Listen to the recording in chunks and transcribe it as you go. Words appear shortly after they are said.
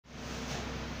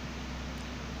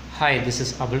Hi, this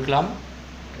is Abul Kalam.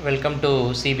 Welcome to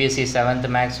CBSE 7th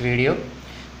Max video.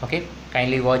 Okay,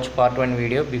 kindly watch part 1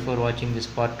 video before watching this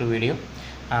part 2 video.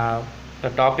 The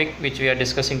topic which we are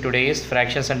discussing today is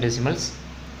fractions and decimals.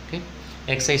 Okay,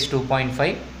 exercise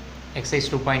 2.5. Exercise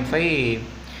 2.5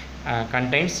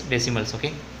 contains decimals.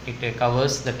 Okay, it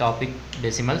covers the topic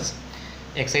decimals.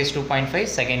 Exercise 2.5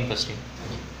 second question.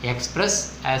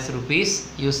 Express as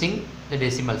rupees using the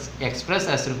decimals. Express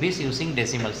as rupees using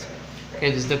decimals. Okay,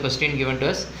 this is the question given to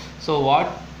us. So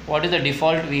what is the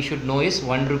default we should know is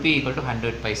 1 rupee equal to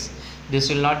 100 pice. This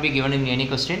will not be given in any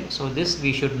question, so this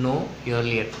we should know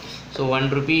earlier. So 1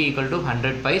 rupee equal to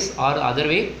 100 pice, or other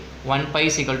way 1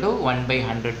 pice equal to 1 by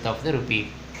 100th of the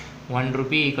rupee. 1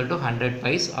 rupee equal to 100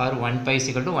 pice, or 1 pice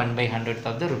equal to 1 by 100th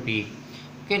of the rupee.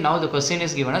 Okay, now the question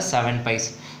is given as 7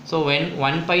 pice. So when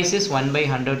 1 pice is 1 by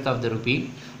 100th of the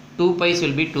rupee, 2 pice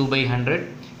will be 2 by 100,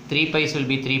 3 pice will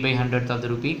be 3 by 100th of the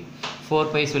rupee, 4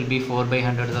 pice will be 4 by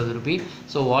 100th of the rupee.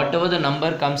 So whatever the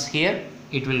number comes here,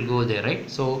 it will go there, right?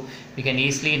 So we can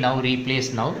easily now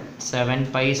replace now. 7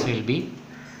 pice will be,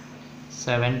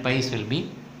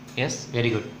 yes, very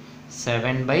good,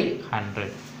 7 by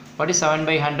 100. What is 7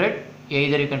 by 100?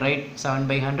 Either you can write 7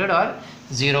 by 100 or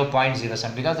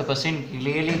 0.07, because the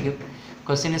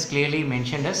question is clearly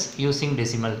mentioned as using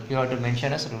decimal. You have to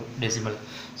mention as decimal.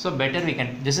 So better we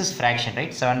can, this is fraction,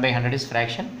 right? 7 by 100 is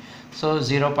fraction. So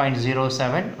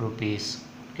 0.07 rupees.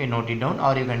 Okay, note it down,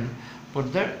 or you can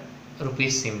put the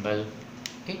rupees symbol.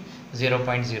 Okay,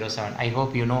 0.07. I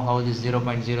hope you know how this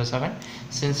 0.07.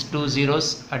 Since 2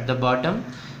 zeros at the bottom,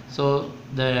 so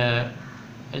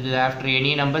after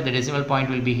any number the decimal point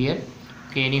will be here.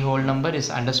 Okay, any whole number is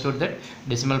understood that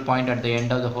decimal point at the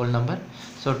end of the whole number.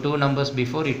 So 2 numbers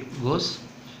before it goes.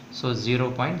 So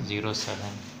 0.07.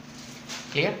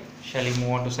 Clear? Shall we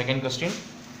move on to second question?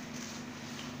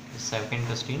 Second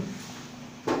question.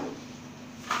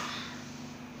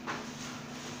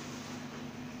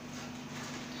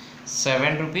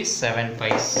 ₹7 7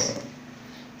 pice.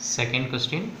 Second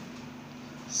question.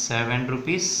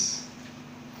 ₹7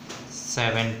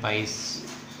 7 pice.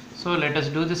 So let us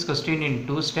do this question in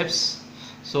 2 steps.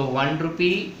 So 1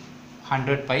 rupee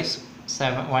 100 pice,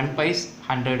 1 pice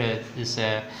 100 is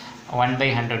 1 by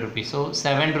 100 rupees. So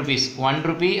 7 rupees, 1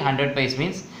 rupee 100 pice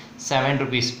means 7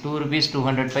 rupees, 2 rupees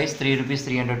 200 pice, 3 rupees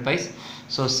 300 pice.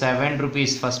 So 7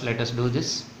 rupees, first let us do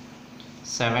this.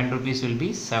 7 rupees will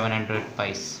be 700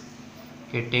 pice.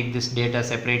 Okay, take this data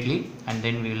separately and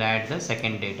then we will add the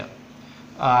second data.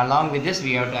 Along with this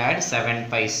we have to add 7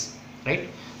 pice, right?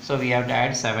 So we have to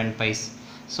add 7 pice.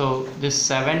 So this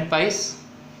 7 pice,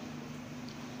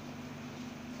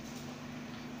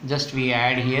 just we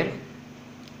add here.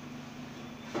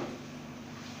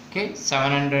 Okay,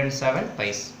 707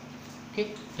 pice. Okay,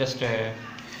 just let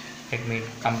me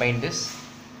combine this.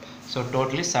 So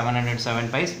total is 707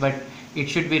 pice, but it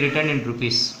should be written in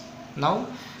rupees. Now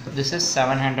this is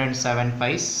 707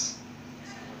 pice.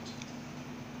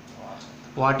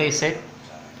 What I said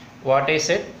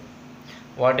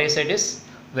is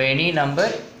any number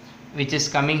which is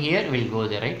coming here will go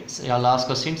there, right? So your last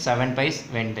question, 7 pice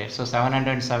went there. So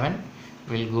 707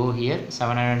 will go here,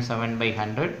 707 by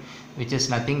 100, which is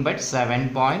nothing but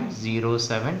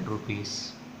 7.07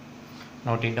 rupees.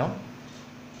 Note it down.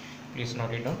 Please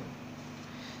note it down.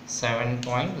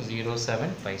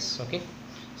 7.07 pice. Okay.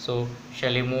 So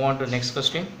shall we move on to next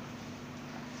question?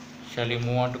 Shall we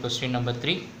move on to question number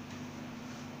 3?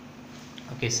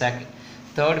 Okay,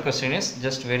 third question is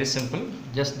just very simple.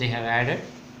 Just they have added.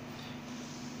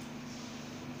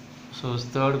 So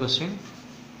third question,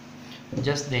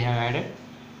 just they have added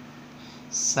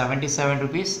 77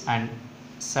 rupees and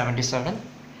 77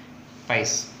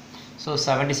 pice. So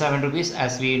 77 rupees,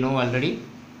 as we know already,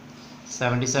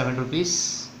 77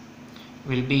 rupees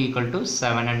will be equal to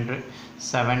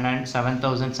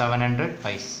 7,700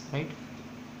 pice, right?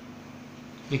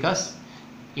 Because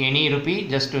any rupee,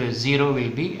 just 0 will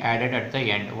be added at the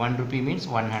end. 1 rupee means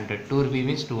 100, 2 rupee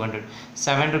means 200,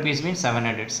 7 rupees means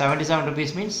 700, 77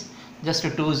 rupees means just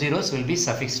 2 zeros will be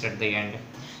suffixed at the end.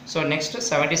 So next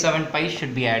 77 pice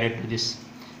should be added to this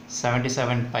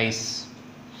 77 pice.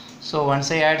 So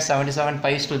once I add 77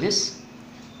 pice to this,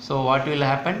 so what will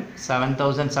happen?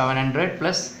 7,700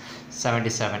 plus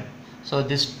 77. So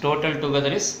this total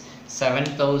together is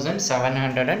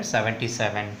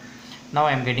 7,777. Now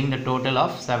I am getting the total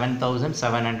of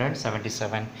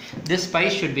 7,777. This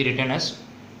pice should be written as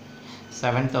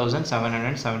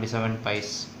 7,777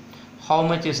 pice. How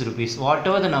much is rupees?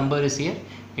 Whatever the number is here,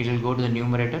 it will go to the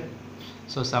numerator.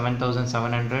 So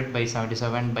 7,700 by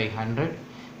 77 by 100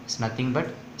 is nothing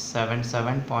but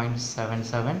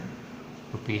 77.77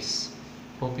 rupees.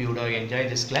 Hope you would have enjoyed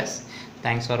this class.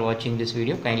 Thanks for watching this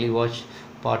video. Kindly watch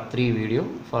part 3 video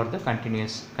for the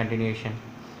continuation.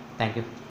 Thank you.